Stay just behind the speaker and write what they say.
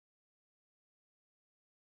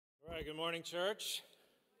All right, good morning, church.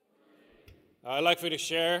 I'd like for you to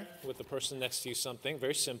share with the person next to you something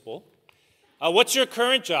very simple. What's your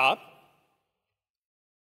current job?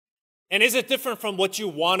 And is it different from what you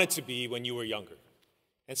wanted to be when you were younger?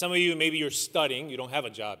 And some of you, maybe you're studying, you don't have a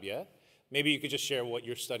job yet. Maybe you could just share what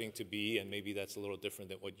you're studying to be, and maybe that's a little different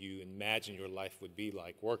than what you imagine your life would be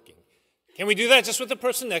like working. Can we do that just with the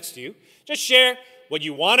person next to you? Just share what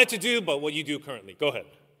you wanted to do, but what you do currently. Go ahead.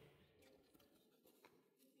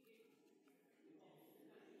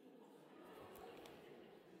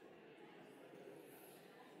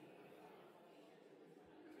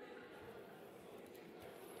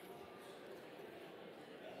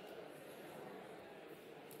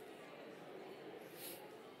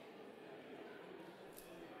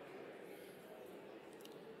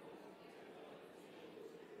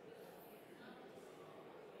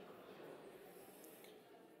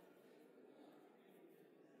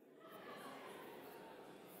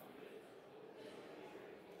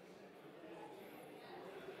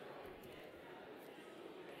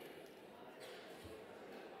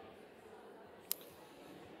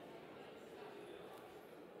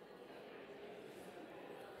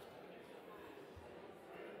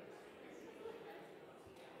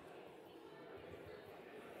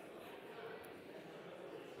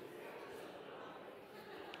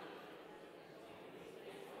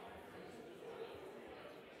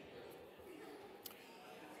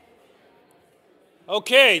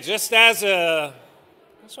 Okay, I just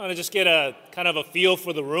want to just get a kind of a feel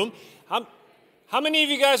for the room. How many of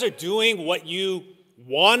you guys are doing what you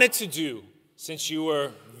wanted to do since you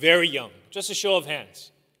were very young? Just a show of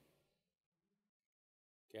hands.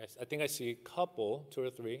 Yes, I think I see a couple, 2 or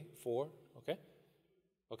 3, 4, okay?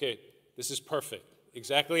 Okay, this is perfect.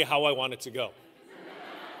 Exactly how I want it to go.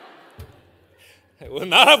 It would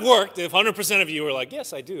not have worked if 100% of you were like,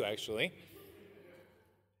 yes, I do, actually.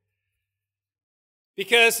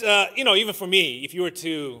 Because, even for me, if you were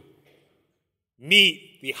to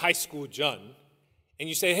meet the high school Jun, and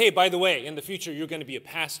you say, hey, by the way, in the future, you're going to be a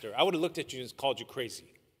pastor, I would have looked at you and called you crazy,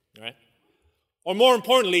 right? Or more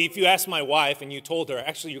importantly, if you asked my wife and you told her,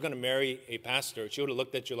 actually, you're going to marry a pastor, she would have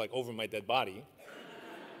looked at you like over my dead body.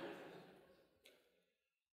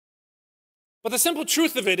 But the simple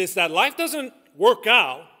truth of it is that life doesn't work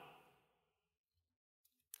out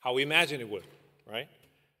how we imagine it would, right?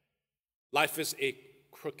 Life is a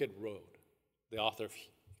crooked road, the author of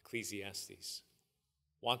Ecclesiastes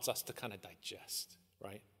wants us to kind of digest,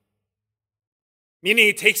 right? Meaning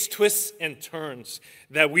it takes twists and turns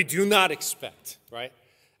that we do not expect, right?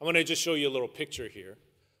 I'm going to just show you a little picture here.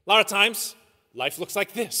 A lot of times, life looks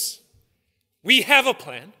like this. We have a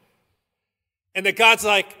plan, and that God's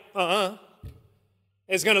like,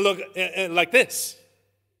 it's going to look like this.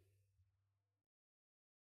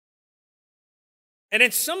 And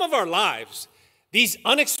in some of our lives, these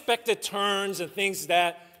unexpected turns and things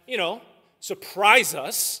that, surprise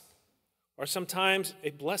us are sometimes a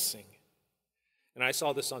blessing. And I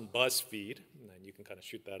saw this on BuzzFeed, and you can kind of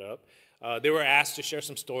shoot that up. They were asked to share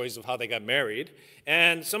some stories of how they got married.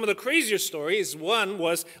 And some of the crazier stories, one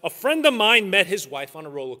was a friend of mine met his wife on a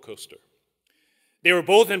roller coaster. They were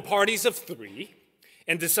both in parties of 3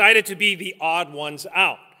 and decided to be the odd ones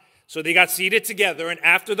out. So they got seated together, and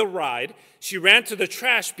after the ride, she ran to the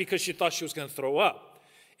trash because she thought she was going to throw up.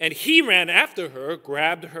 And he ran after her,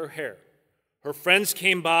 grabbed her hair. Her friends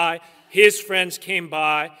came by, his friends came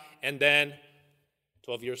by, and then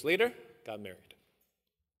 12 years later, got married.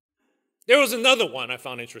 There was another one I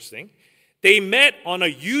found interesting. They met on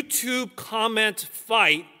a YouTube comment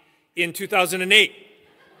fight in 2008.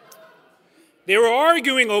 They were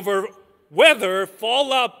arguing over whether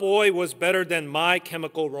Fall Out Boy was better than My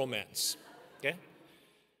Chemical Romance. Okay?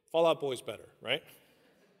 Fall Out Boy is better, right?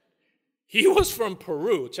 He was from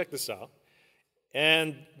Peru, check this out,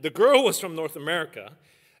 and the girl was from North America.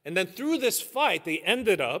 And then through this fight, they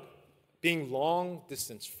ended up being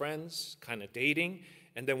long-distance friends, kind of dating.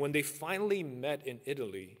 And then when they finally met in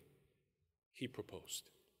Italy, he proposed.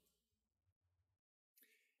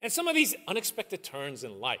 And some of these unexpected turns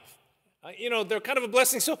in life, they're kind of a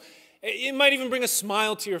blessing. So it might even bring a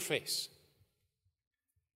smile to your face.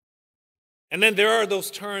 And then there are those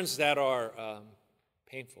turns that are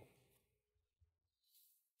painful.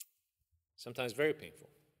 Sometimes very painful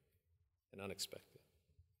and unexpected.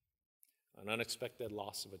 An unexpected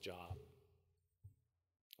loss of a job,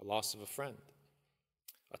 a loss of a friend,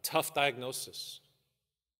 a tough diagnosis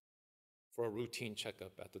for a routine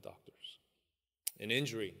checkup at the doctor's, an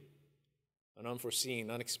injury, an unforeseen,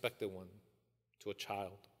 unexpected one to a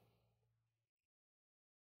child.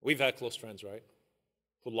 We've had close friends, right,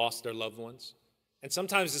 who lost their loved ones. And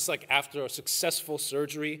sometimes it's like after a successful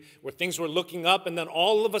surgery where things were looking up and then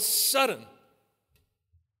all of a sudden,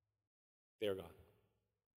 they're gone.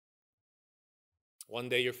 One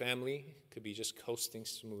day your family could be just coasting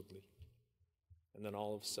smoothly. And then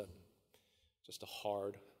all of a sudden, just a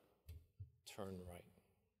hard turn right.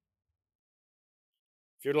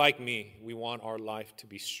 If you're like me, we want our life to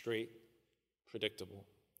be straight, predictable,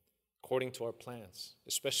 according to our plans,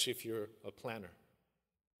 especially if you're a planner.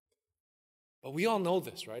 But we all know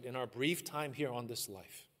this, right? In our brief time here on this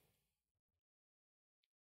life.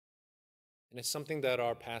 And it's something that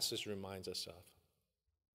our passage reminds us of.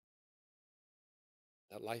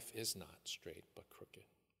 That life is not straight but crooked.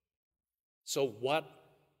 So what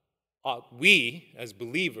ought we as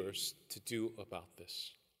believers to do about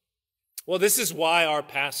this? Well, this is why our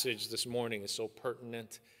passage this morning is so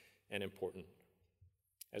pertinent and important,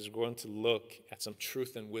 as we're going to look at some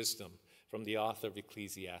truth and wisdom from the author of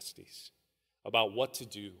Ecclesiastes about what to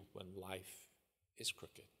do when life is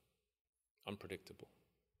crooked, unpredictable,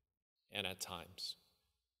 and at times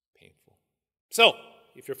painful. So,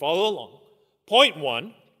 if you're following along, point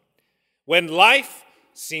 1, when life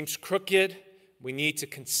seems crooked, we need to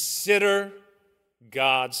consider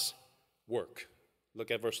God's work.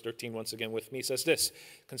 Look at verse 13 once again with me. It says this,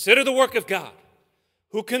 consider the work of God,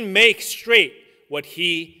 who can make straight what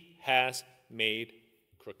he has made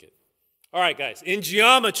crooked. All right, guys, in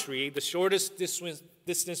geometry, the shortest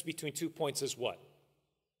distance between 2 points is what?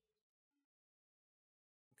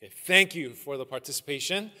 Okay, thank you for the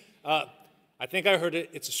participation. I think I heard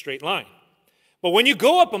it's a straight line. But when you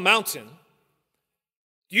go up a mountain,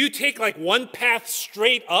 do you take like one path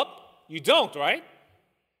straight up? You don't, right?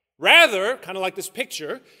 Rather, kind of like this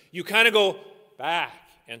picture, you kind of go back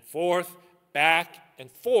and forth,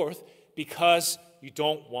 because you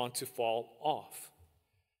don't want to fall off.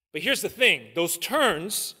 But here's the thing, those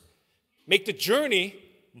turns make the journey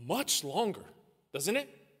much longer, doesn't it?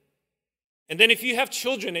 And then if you have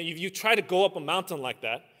children and you try to go up a mountain like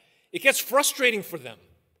that, it gets frustrating for them.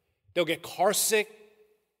 They'll get car sick.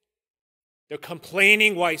 They're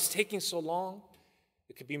complaining why it's taking so long.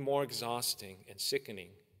 It could be more exhausting and sickening.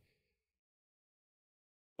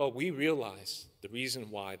 But we realize the reason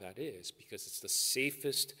why that is because it's the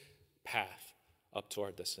safest path up to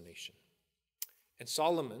our destination. And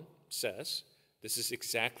Solomon says this is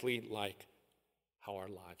exactly like how our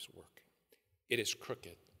lives work. It is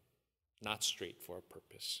crooked, not straight for a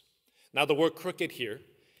purpose. Now, the word crooked here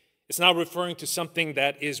is not referring to something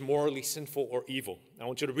that is morally sinful or evil. I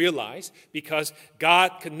want you to realize, because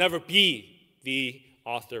God could never be the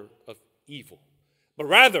author of evil. But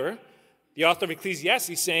rather, the author of Ecclesiastes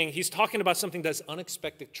is saying he's talking about something that's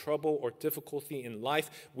unexpected trouble or difficulty in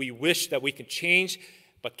life we wish that we could change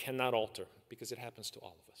but cannot alter because it happens to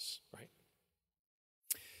all of us, right?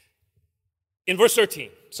 In verse 13,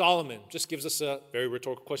 Solomon just gives us a very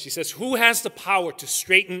rhetorical question. He says, who has the power to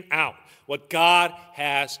straighten out what God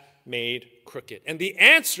has made crooked? And the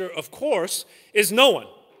answer, of course, is no one.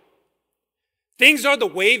 Things are the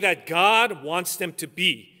way that God wants them to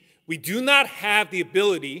be. We do not have the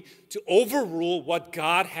ability to overrule what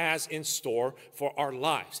God has in store for our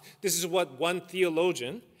lives. This is what one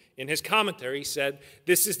theologian in his commentary said,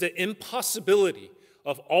 this is the impossibility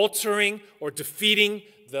of altering or defeating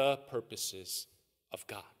the purposes of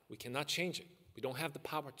God. We cannot change it. We don't have the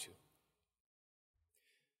power to.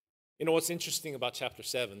 You know what's interesting about chapter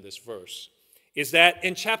 7, this verse, is that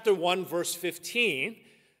in chapter 1, verse 15,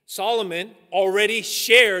 Solomon already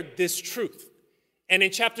shared this truth. And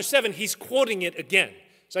in chapter 7, he's quoting it again.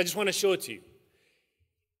 So I just want to show it to you.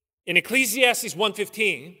 In Ecclesiastes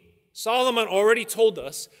 1:15, Solomon already told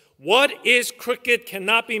us what is crooked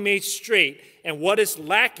cannot be made straight, and what is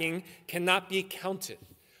lacking cannot be counted.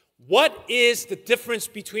 What is the difference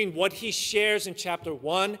between what he shares in chapter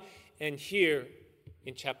 1 and here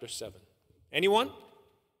in chapter 7? Anyone?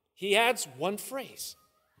 He adds one phrase.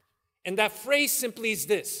 And that phrase simply is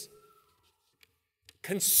this: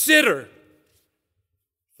 consider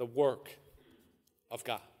the work of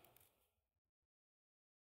God.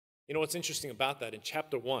 You know what's interesting about that? In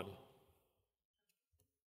chapter 1,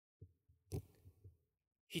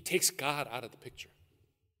 he takes God out of the picture.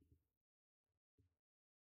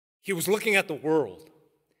 He was looking at the world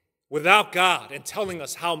without God and telling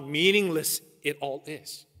us how meaningless it all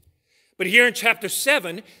is. But here in chapter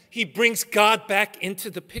 7, he brings God back into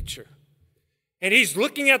the picture. And he's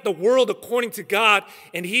looking at the world according to God,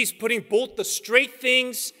 and he's putting both the straight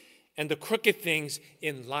things and the crooked things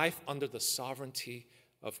in life under the sovereignty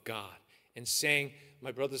of God. And saying,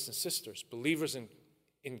 my brothers and sisters, believers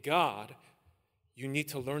in God, you need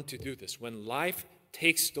to learn to do this. When life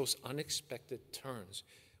takes those unexpected turns,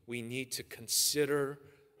 we need to consider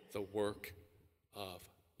the work of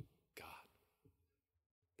God.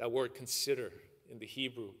 That word consider in the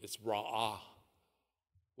Hebrew is ra'ah,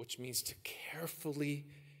 which means to carefully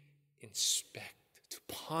inspect, to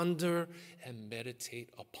ponder and meditate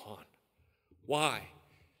upon. Why?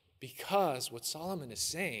 Because what Solomon is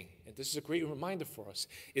saying, and this is a great reminder for us,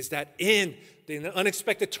 is that in the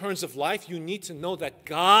unexpected turns of life, you need to know that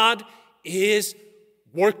God is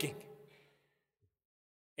working.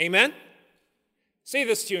 Amen? Say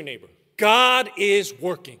this to your neighbor. God is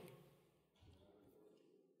working.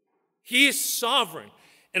 He is sovereign.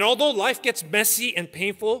 And although life gets messy and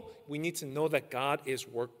painful, we need to know that God is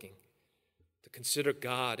working. To consider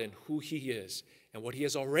God and who He is and what He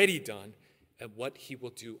has already done and what He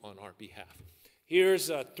will do on our behalf.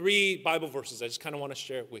 Here's 3 Bible verses I just kind of want to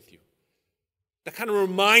share it with you. That kind of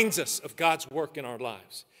reminds us of God's work in our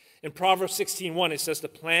lives. In Proverbs 16:1, it says, the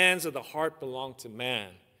plans of the heart belong to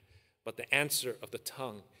man, but the answer of the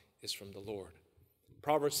tongue is from the Lord.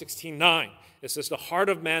 Proverbs 16:9, it says, the heart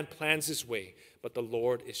of man plans his way, but the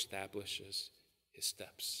Lord establishes his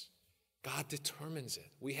steps. God determines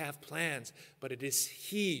it. We have plans, but it is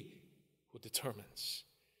He who determines.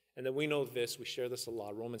 And then we know this, we share this a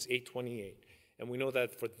lot, Romans 8:28. And we know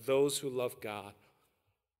that for those who love God,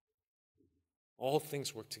 all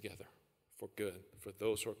things work together for good, for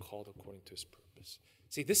those who are called according to His purpose.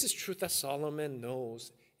 See, this is truth that Solomon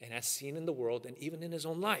knows and has seen in the world and even in his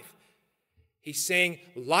own life. He's saying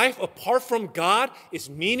life apart from God is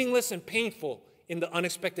meaningless and painful in the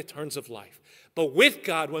unexpected turns of life. But with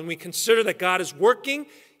God, when we consider that God is working,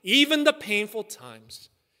 even the painful times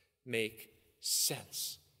make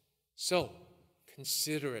sense. So,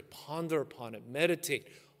 consider it, ponder upon it, meditate.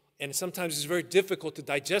 And sometimes it's very difficult to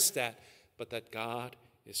digest that, but that God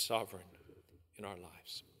is sovereign in our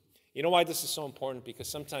lives. You know why this is so important? Because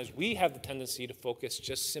sometimes we have the tendency to focus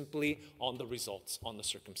just simply on the results, on the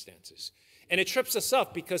circumstances. And it trips us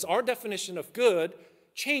up because our definition of good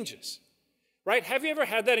changes. Right? Have you ever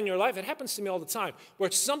had that in your life? It happens to me all the time,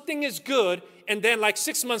 where something is good, and then like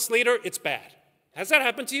 6 months later, it's bad. Has that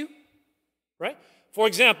happened to you? Right? For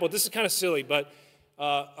example, this is kind of silly, but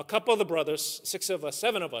a couple of the brothers,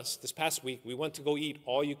 7 of us, this past week, we went to go eat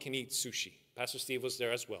all-you-can-eat sushi. Pastor Steve was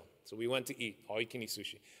there as well. So we went to eat all-you-can-eat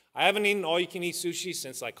sushi. I haven't eaten all-you-can-eat sushi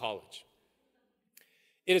since like college.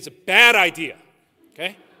 It is a bad idea,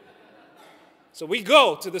 okay? So we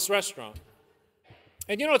go to this restaurant.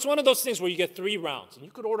 And you know, it's one of those things where you get 3 rounds, and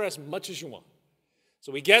you could order as much as you want.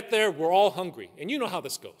 So we get there, we're all hungry, and you know how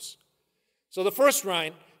this goes. So the first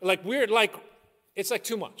round, it's like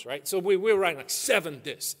too much, right? So we were writing like 7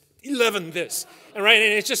 this, 11 this, and right,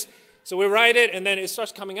 and it's just, so we write it, and then it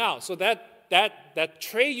starts coming out. So that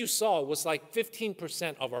tray you saw was like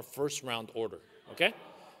 15% of our first round order, okay?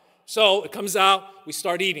 So it comes out, we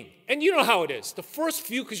start eating, and you know how it is. The first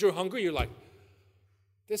few, because you're hungry, you're like,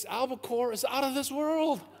 this albacore is out of this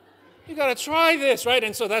world. You got to try this, right?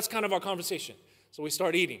 And so that's kind of our conversation. So we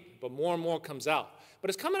start eating, but more and more comes out. But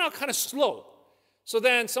it's coming out kind of slow. So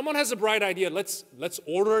then someone has a bright idea. Let's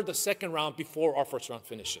order the second round before our first round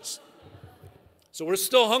finishes. So we're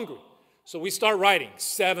still hungry. So we start writing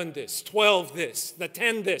 7 this, 12 this, the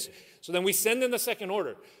 10 this. So then we send in the second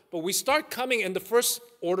order. But we start coming, and the first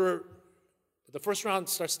round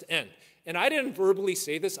starts to end. And I didn't verbally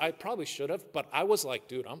say this. I probably should have, but I was like,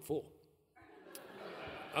 dude, I'm full.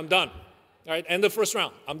 I'm done. All right, end the first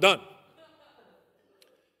round. I'm done.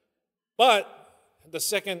 But the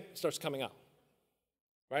second starts coming out,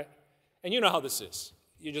 right? And you know how this is.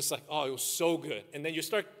 You're just like, oh, it was so good. And then you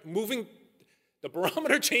start moving, the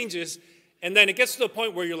barometer changes, and then it gets to the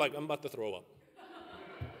point where you're like, I'm about to throw up.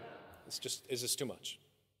 Is this too much?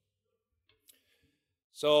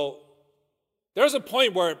 So there's a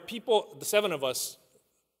point where people, the 7 of us,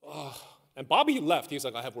 and Bobby left. He was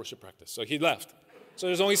like, I have worship practice. So he left. So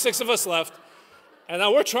there's only 6 of us left. And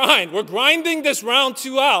now we're trying. We're grinding this round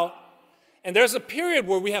 2 out. And there's a period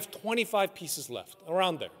where we have 25 pieces left,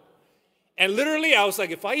 around there. And literally, I was like,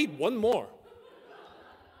 if I eat one more,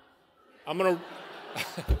 I'm going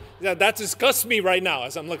to, that disgusts me right now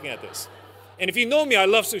as I'm looking at this. And if you know me, I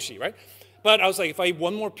love sushi, right? But I was like, if I eat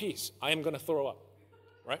one more piece, I am going to throw up,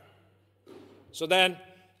 right? So then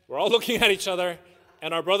we're all looking at each other,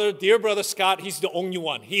 and our dear brother Scott, he's the only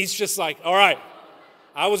one. He's just like, all right,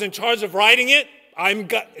 I was in charge of writing it.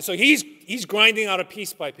 So he's grinding out a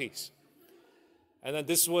piece by piece. And then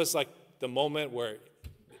this was like the moment where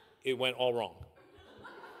it went all wrong.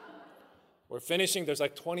 We're finishing, there's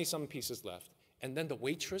like 20-some pieces left. And then the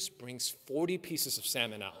waitress brings 40 pieces of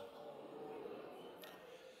salmon out.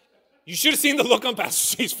 You should have seen the look on Pastor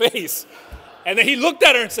Steve's face. And then he looked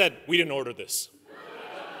at her and said, we didn't order this.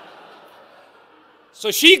 So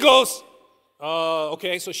she goes,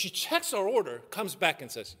 okay. So she checks our order, comes back and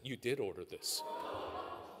says, you did order this.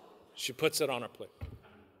 She puts it on her plate.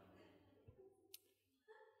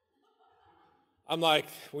 I'm like,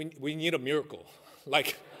 we need a miracle.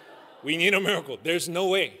 Like, we need a miracle. There's no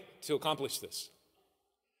way to accomplish this.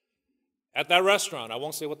 At that restaurant, I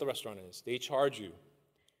won't say what the restaurant is, they charge you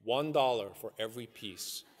 $1 for every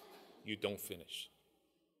piece you don't finish.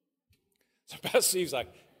 So Pastor Steve's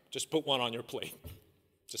like, just put one on your plate.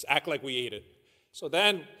 Just act like we ate it. So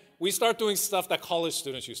then we start doing stuff that college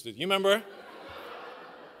students used to do. You remember?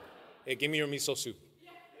 Hey, give me your miso soup.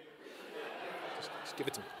 Just give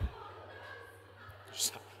it to me.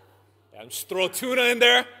 Just throw tuna in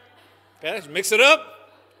there. Okay, just mix it up.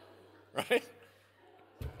 Right?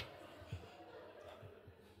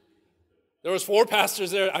 There was 4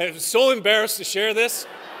 pastors there. I was so embarrassed to share this.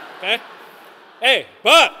 Okay? Hey,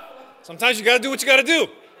 but sometimes you got to do what you got to do.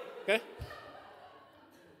 Okay?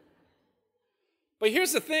 But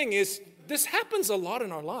here's the thing is, this happens a lot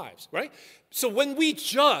in our lives, right? So when we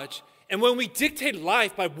judge and when we dictate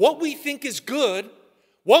life by what we think is good,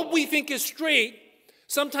 what we think is straight,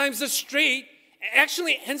 sometimes the straight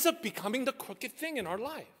actually ends up becoming the crooked thing in our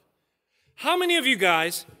life. How many of you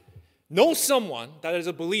guys know someone that is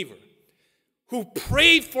a believer who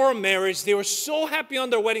prayed for a marriage, they were so happy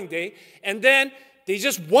on their wedding day, and then they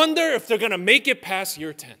just wonder if they're going to make it past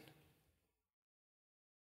year 10?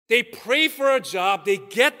 They pray for a job, they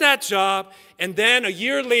get that job, and then a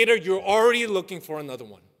year later, you're already looking for another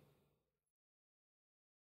one.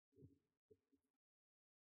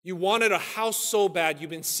 You wanted a house so bad, you've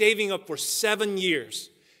been saving up for 7 years.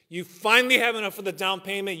 You finally have enough for the down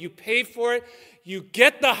payment, you pay for it, you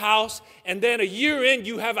get the house, and then a year in,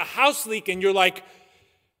 you have a house leak, and you're like,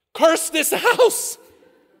 curse this house.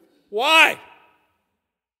 Why?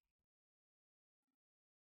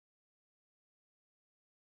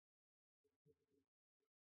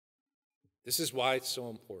 This is why it's so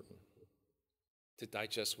important to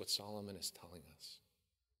digest what Solomon is telling us.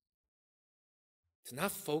 To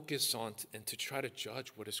not focus on and to try to judge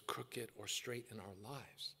what is crooked or straight in our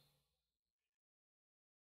lives.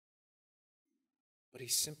 But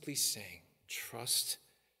he's simply saying, trust,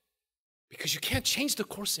 because you can't change the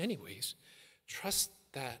course anyways. Trust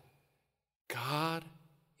that God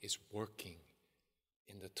is working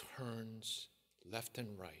in the turns left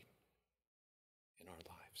and right in our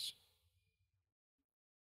lives.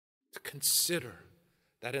 To consider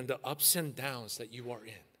that in the ups and downs that you are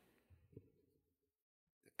in,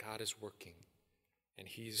 that God is working and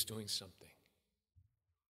he is doing something.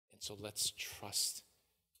 And so let's trust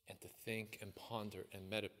and to think and ponder and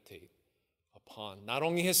meditate upon not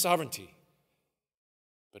only his sovereignty,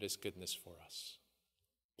 but his goodness for us.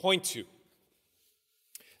 Point 2.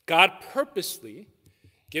 God purposely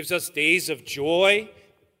gives us days of joy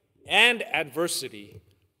and adversity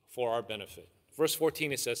for our benefit. Verse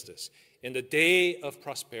 14, it says this, in the day of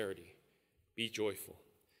prosperity, be joyful.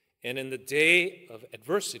 And in the day of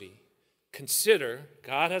adversity, consider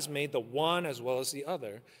God has made the one as well as the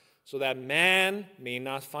other, so that man may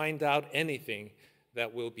not find out anything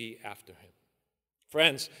that will be after him.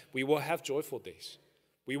 Friends, we will have joyful days.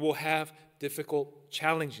 We will have difficult,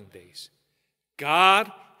 challenging days. God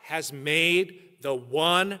has made the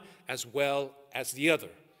one as well as the other.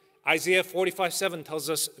 Isaiah 45:7 tells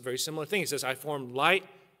us a very similar thing. He says, I form light,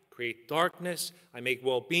 create darkness, I make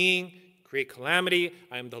well-being, create calamity.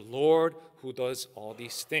 I am the Lord who does all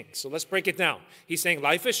these things. So let's break it down. He's saying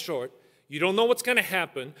life is short. You don't know what's going to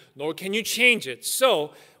happen, nor can you change it.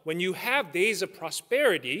 So when you have days of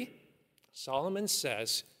prosperity, Solomon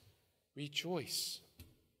says, rejoice.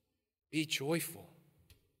 Be joyful.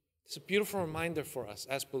 It's a beautiful reminder for us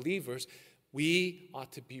as believers. We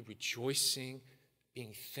ought to be rejoicing,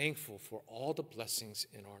 being thankful for all the blessings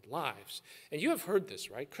in our lives. And you have heard this,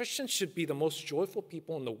 right? Christians should be the most joyful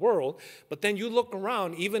people in the world, but then you look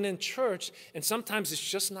around, even in church, and sometimes it's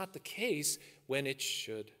just not the case when it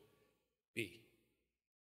should be.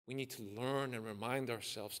 We need to learn and remind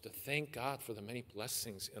ourselves to thank God for the many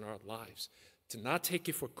blessings in our lives, to not take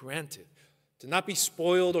it for granted, to not be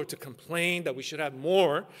spoiled or to complain that we should have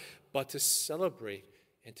more, but to celebrate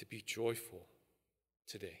and to be joyful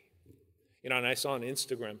today. You know, and I saw an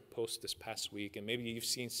Instagram post this past week, and maybe you've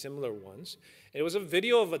seen similar ones. It was a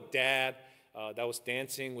video of a dad that was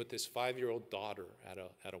dancing with his 5-year-old daughter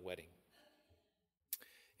at a wedding.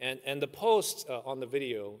 And the post on the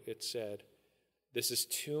video, it said, this is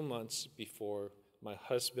 2 months before my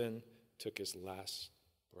husband took his last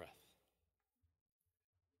breath.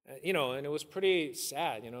 You know, and it was pretty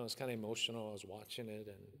sad. You know, it was kind of emotional. I was watching it,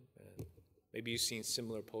 and maybe you've seen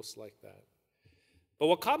similar posts like that. But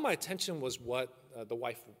what caught my attention was what the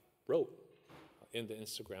wife wrote in the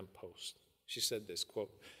Instagram post. She said this, quote,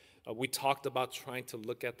 we talked about trying to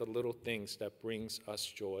look at the little things that brings us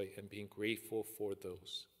joy and being grateful for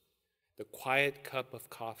those. The quiet cup of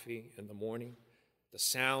coffee in the morning, the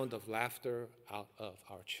sound of laughter out of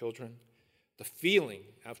our children, the feeling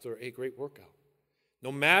after a great workout.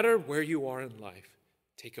 No matter where you are in life,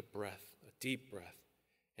 take a breath, a deep breath,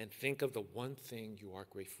 and think of the one thing you are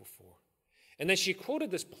grateful for. And then she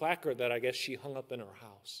quoted this placard that I guess she hung up in her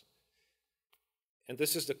house. And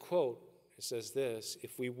this is the quote. It says this: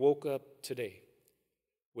 if we woke up today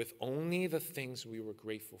with only the things we were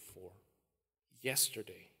grateful for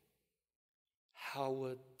yesterday, how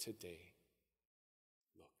would today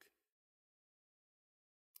look?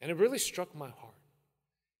 And it really struck my heart.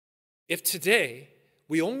 If today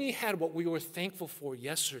we only had what we were thankful for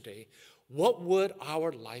yesterday, what would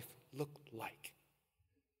our life look like?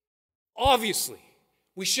 Obviously,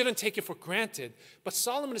 we shouldn't take it for granted, but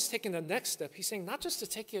Solomon is taking the next step. He's saying not just to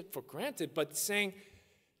take it for granted, but saying,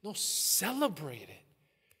 no, celebrate it.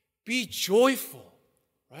 Be joyful,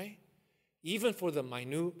 right? Even for the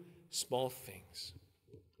minute, small things.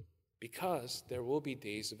 Because there will be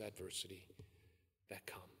days of adversity that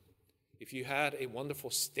come. If you had a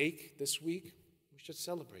wonderful steak this week, we should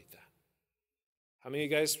celebrate that. How many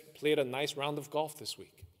of you guys played a nice round of golf this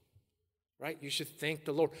week? Right? You should thank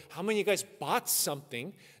the Lord. How many of you guys bought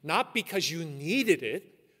something, not because you needed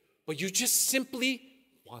it, but you just simply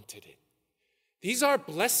wanted it? These are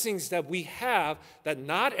blessings that we have that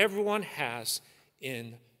not everyone has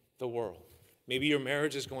in the world. Maybe your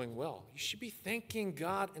marriage is going well. You should be thanking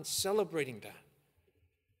God and celebrating that.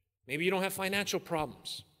 Maybe you don't have financial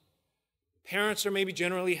problems. Parents are maybe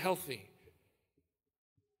generally healthy.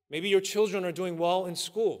 Maybe your children are doing well in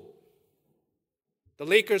school. The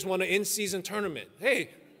Lakers won an in-season tournament. Hey,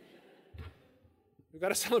 we've got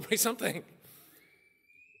to celebrate something.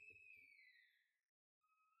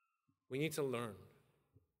 We need to learn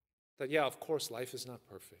that, yeah, of course, life is not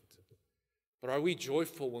perfect. But are we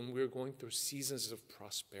joyful when we're going through seasons of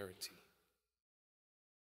prosperity?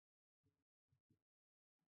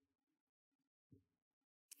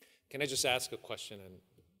 Can I just ask a question? And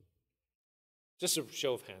just a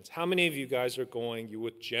show of hands. How many of you guys are going, you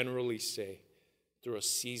would generally say, through a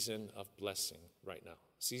season of blessing right now, a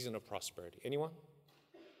season of prosperity? Anyone?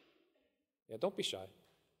 Yeah, don't be shy.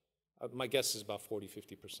 My guess is about 40,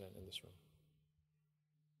 50% in this room.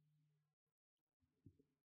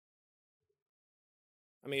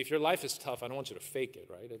 I mean, if your life is tough, I don't want you to fake it,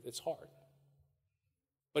 right? It's hard.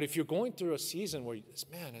 But if you're going through a season where,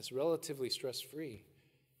 man, it's relatively stress-free,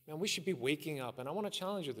 man, we should be waking up. And I want to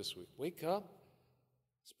challenge you this week. Wake up.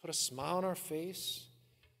 Let's put a smile on our face.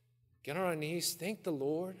 Get on our knees, thank the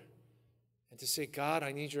Lord, and to say, God,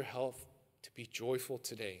 I need your help to be joyful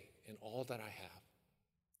today in all that I have,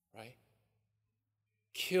 right?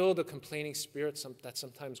 Kill the complaining spirit that's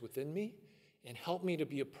sometimes within me, and help me to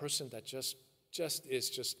be a person that just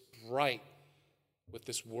is bright with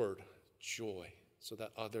this word, joy, so that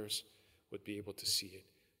others would be able to see it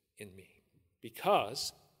in me.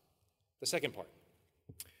 Because, the second part,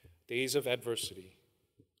 days of adversity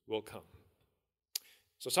will come.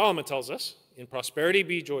 So Solomon tells us, in prosperity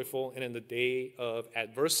be joyful, and in the day of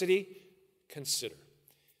adversity, consider.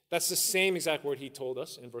 That's the same exact word he told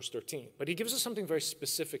us in verse 13. But he gives us something very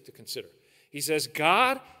specific to consider. He says,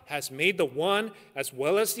 God has made the one as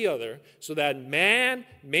well as the other, so that man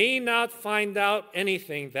may not find out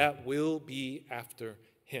anything that will be after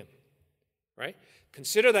him. Right?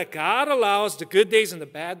 Consider that God allows the good days and the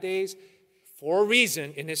bad days for a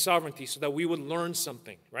reason in his sovereignty, so that we would learn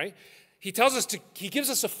something, right? He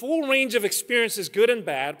gives us a full range of experiences, good and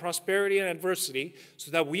bad, prosperity and adversity,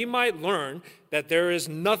 so that we might learn that there is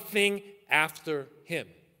nothing after him.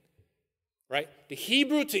 Right? The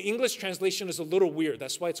Hebrew to English translation is a little weird.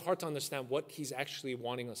 That's why it's hard to understand what he's actually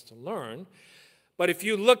wanting us to learn. But if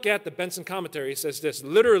you look at the Benson commentary, it says this.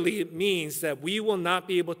 Literally, it means that we will not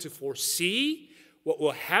be able to foresee what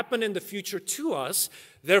will happen in the future to us.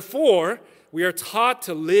 Therefore, we are taught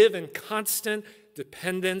to live in constant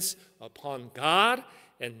dependence upon God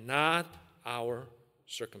and not our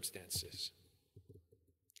circumstances.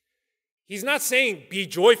 He's not saying be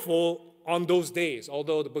joyful on those days,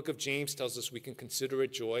 although the book of James tells us we can consider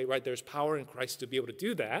it joy, right? There's power in Christ to be able to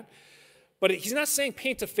do that. But he's not saying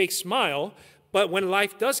paint a fake smile, but when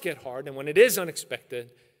life does get hard and when it is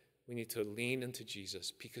unexpected, we need to lean into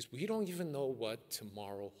Jesus because we don't even know what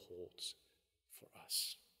tomorrow holds for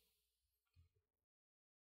us.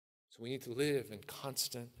 So we need to live in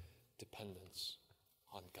constant dependence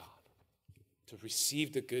on God, to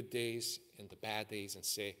receive the good days and the bad days and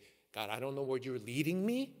say, God, I don't know where you're leading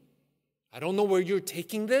me. I don't know where you're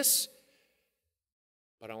taking this,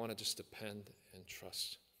 but I want to just depend and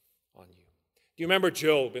trust on you. Do you remember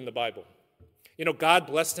Job in the Bible? God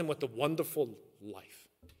blessed him with a wonderful life,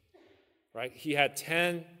 right? He had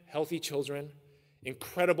 10 healthy children,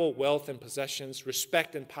 incredible wealth and possessions,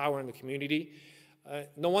 respect and power in the community.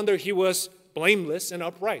 No wonder he was blameless and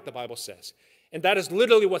upright, the Bible says. And that is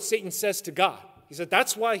literally what Satan says to God. He said,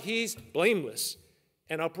 that's why he's blameless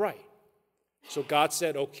and upright. So God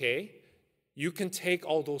said, okay, you can take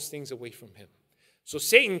all those things away from him. So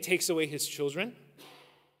Satan takes away his children,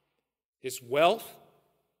 his wealth,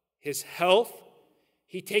 his health.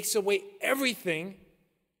 He takes away everything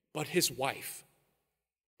but his wife.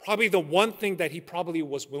 Probably the one thing that he probably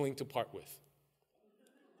was willing to part with.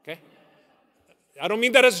 Okay? I don't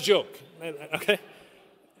mean that as a joke. Okay?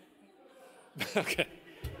 Okay.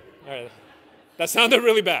 All right. That sounded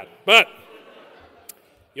really bad. But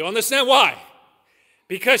you understand why?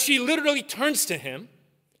 Because she literally turns to him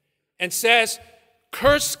and says,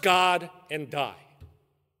 curse God and die.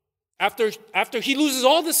 After he loses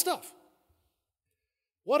all this stuff.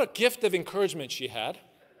 What a gift of encouragement she had.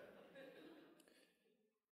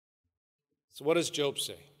 So what does Job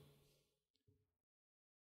say?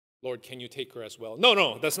 Lord, can you take her as well?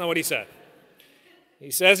 No, that's not what he said.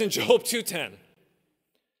 He says in Job 2:10,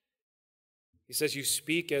 he says, you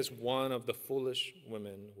speak as one of the foolish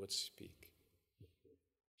women would speak.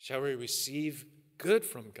 Shall we receive good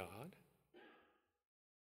from God?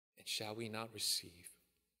 And shall we not receive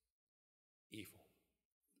evil?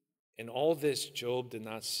 In all this, Job did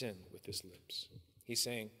not sin with his lips. He's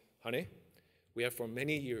saying, honey, we have for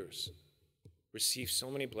many years received so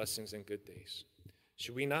many blessings and good days.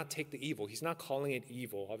 Should we not take the evil? He's not calling it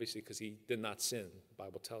evil, obviously, because he did not sin, the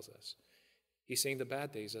Bible tells us. He's saying the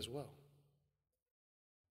bad days as well.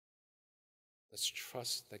 Let's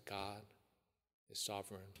trust that God is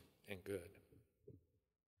sovereign and good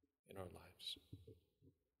in our lives.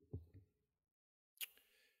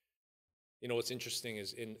 What's interesting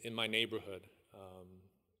is in my neighborhood,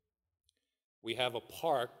 we have a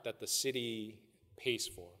park that the city pays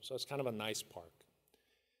for. So it's kind of a nice park.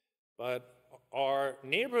 But our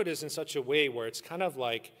neighborhood is in such a way where it's kind of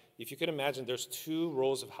like, if you could imagine, there's 2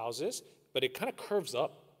 rows of houses, but it kind of curves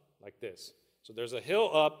up like this. So there's a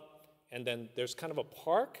hill up, and then there's kind of a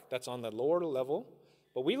park that's on the lower level,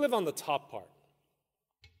 but we live on the top part.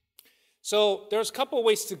 So there's a couple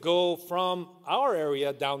ways to go from our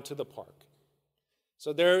area down to the park.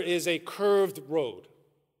 So there is a curved road,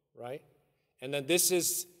 right? And then this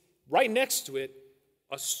is, right next to it,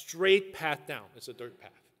 a straight path down. It's a dirt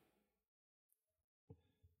path.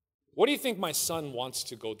 What do you think my son wants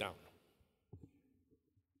to go down?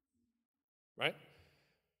 Right?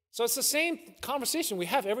 So it's the same conversation we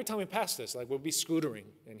have every time we pass this. Like, we'll be scootering,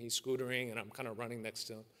 and he's scootering, and I'm kind of running next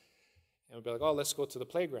to him. And we'll be like, oh, let's go to the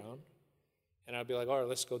playground. And I'll be like, all right,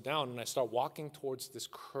 let's go down. And I start walking towards this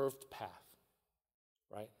curved path,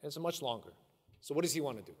 right? And it's much longer. So what does he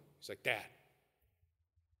want to do? He's like, Dad,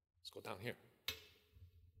 let's go down here.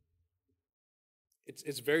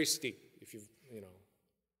 It's very steep, if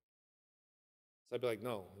So I'd be like,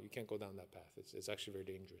 no, you can't go down that path. It's actually very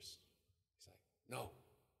dangerous. He's like, no,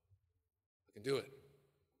 I can do it.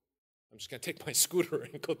 I'm just going to take my scooter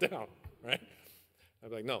and go down, right? I'd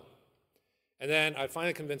be like, no. And then I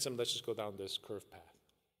finally convince him, let's just go down this curved path.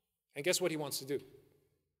 And guess what he wants to do?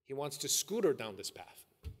 He wants to scooter down this path,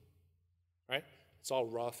 right? It's all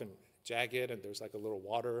rough and jagged, and there's like a little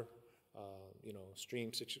water,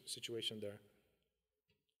 stream situation there.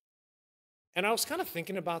 And I was kind of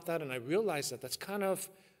thinking about that, and I realized that that's kind of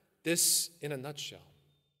this in a nutshell.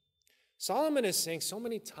 Solomon is saying so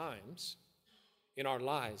many times in our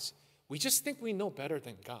lives, we just think we know better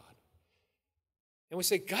than God. And we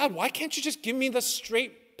say, God, why can't you just give me the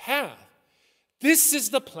straight path? This is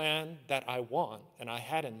the plan that I want and I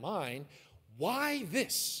had in mind. Why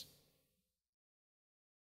this?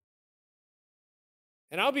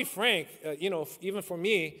 And I'll be frank, even for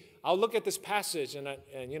me, I'll look at this passage and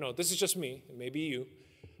this is just me, maybe you.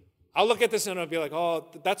 I'll look at this and I'll be like, oh,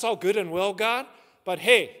 that's all good and well, God. But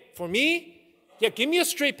hey, for me, give me a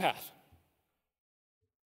straight path.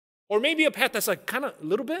 Or maybe a path that's like kind of a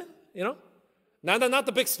little bit, Not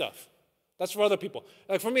the big stuff. That's for other people.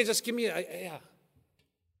 Like for me, just give me, And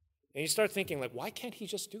you start thinking, like, why can't he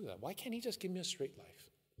just do that? Why can't he just give me a straight life?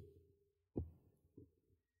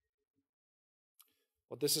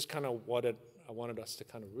 Well, this is kind of what I wanted us to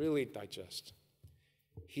kind of really digest.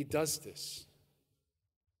 He does this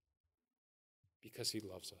because he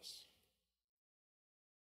loves us.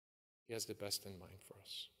 He has the best in mind for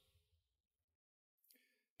us.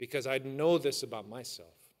 Because I know this about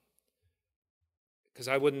myself. Because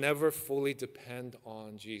I would never fully depend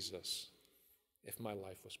on Jesus if my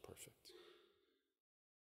life was perfect.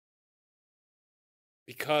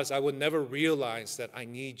 Because I would never realize that I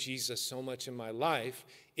need Jesus so much in my life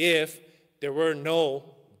if there were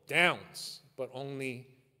no downs, but only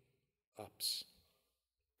ups.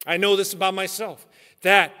 I know this about myself,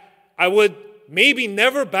 that I would maybe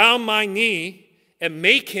never bow my knee and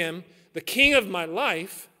make him the king of my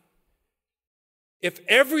life if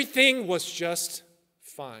everything was just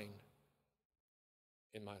fine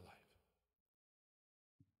in my life.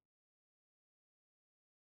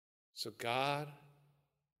 So God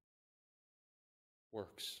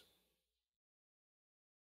works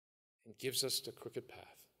and gives us the crooked path.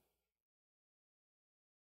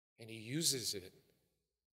 And he uses it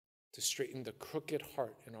to straighten the crooked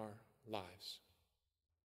heart in our lives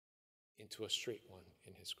into a straight one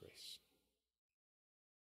in his grace.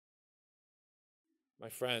 My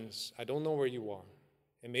friends, I don't know where you are.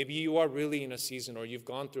 And maybe you are really in a season, or you've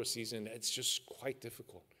gone through a season that's just quite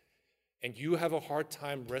difficult. And you have a hard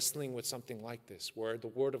time wrestling with something like this, where the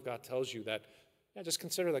Word of God tells you that, yeah, just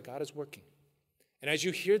consider that God is working. And as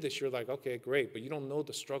you hear this, you're like, okay, great, but you don't know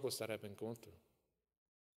the struggles that I've been going through.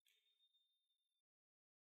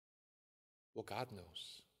 Well, God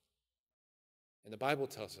knows. And the Bible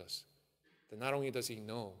tells us that not only does he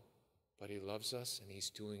know, but he loves us and he's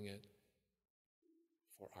doing it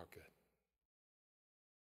for our good.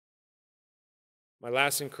 My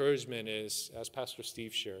last encouragement is, as Pastor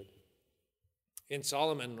Steve shared, in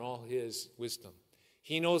Solomon and all his wisdom,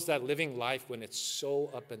 he knows that living life when it's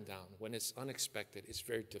so up and down, when it's unexpected, is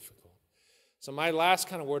very difficult. So my last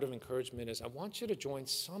kind of word of encouragement is I want you to join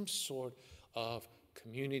some sort of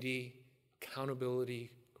community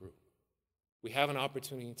accountability group. We have an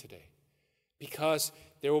opportunity today because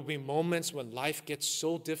there will be moments when life gets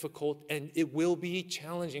so difficult and it will be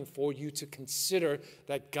challenging for you to consider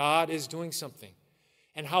that God is doing something.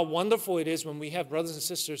 And how wonderful it is when we have brothers and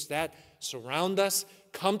sisters that surround us,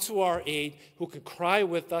 come to our aid, who can cry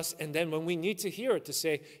with us, and then when we need to hear it, to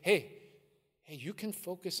say, hey, you can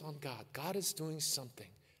focus on God. God is doing something.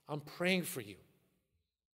 I'm praying for you.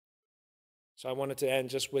 So I wanted to end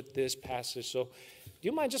just with this passage. So do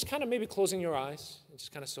you mind just kind of maybe closing your eyes and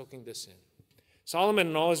just kind of soaking this in? Solomon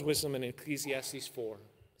in all his wisdom in Ecclesiastes 4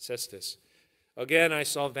 says this, "Again I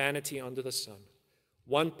saw vanity under the sun,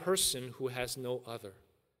 one person who has no other,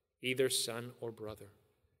 either son or brother.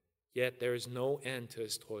 Yet there is no end to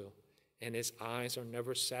his toil, and his eyes are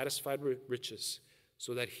never satisfied with riches,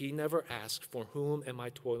 so that he never asks, for whom am I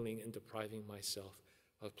toiling and depriving myself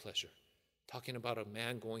of pleasure?" Talking about a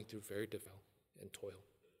man going through very difficult and toil.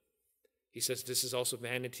 He says this is also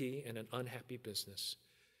vanity and an unhappy business.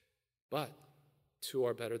 But two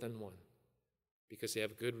are better than one, because they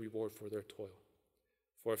have good reward for their toil.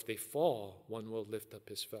 For if they fall, one will lift up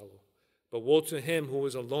his fellow. But woe to him who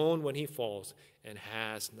is alone when he falls and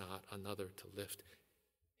has not another to lift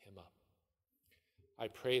him up. I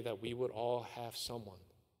pray that we would all have someone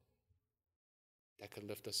that could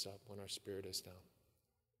lift us up when our spirit is down,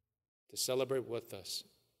 to celebrate with us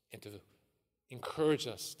and to encourage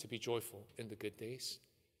us to be joyful in the good days,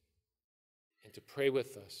 and to pray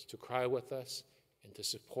with us, to cry with us, and to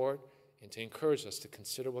support and to encourage us to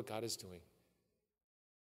consider what God is doing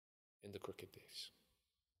in the crooked days.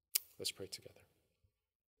 Let's pray together.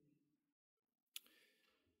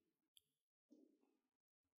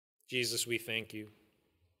 Jesus, we thank you.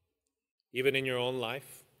 Even in your own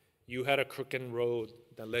life, you had a crooked road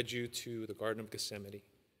that led you to the Garden of Gethsemane.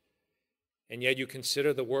 And yet you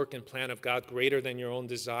consider the work and plan of God greater than your own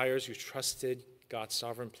desires. You trusted God's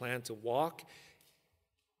sovereign plan to walk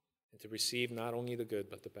and to receive not only the good,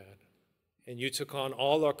 but the bad. And you took on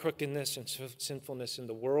all our crookedness and sinfulness in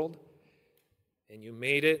the world, and you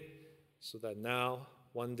made it so that now,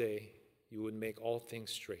 one day, you would make all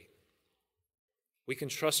things straight. We can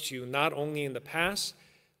trust you not only in the past,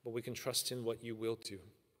 but we can trust in what you will do.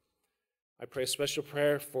 I pray a special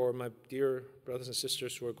prayer for my dear brothers and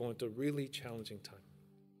sisters who are going through a really challenging time,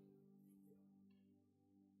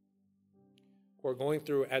 who are going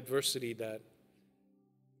through adversity that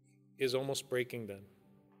is almost breaking them.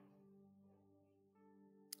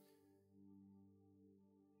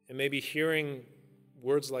 And maybe hearing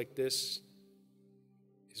words like this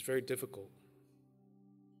is very difficult.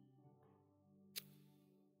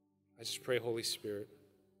 I just pray, Holy Spirit,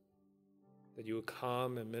 that you would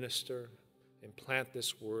come and minister and plant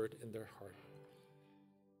this word in their heart.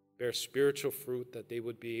 Bear spiritual fruit, that they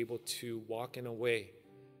would be able to walk in a way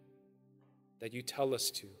that you tell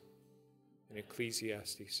us to in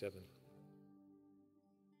Ecclesiastes 7.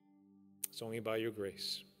 It's only by your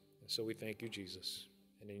grace. And so we thank you, Jesus.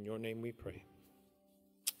 And in your name we pray.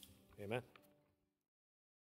 Amen.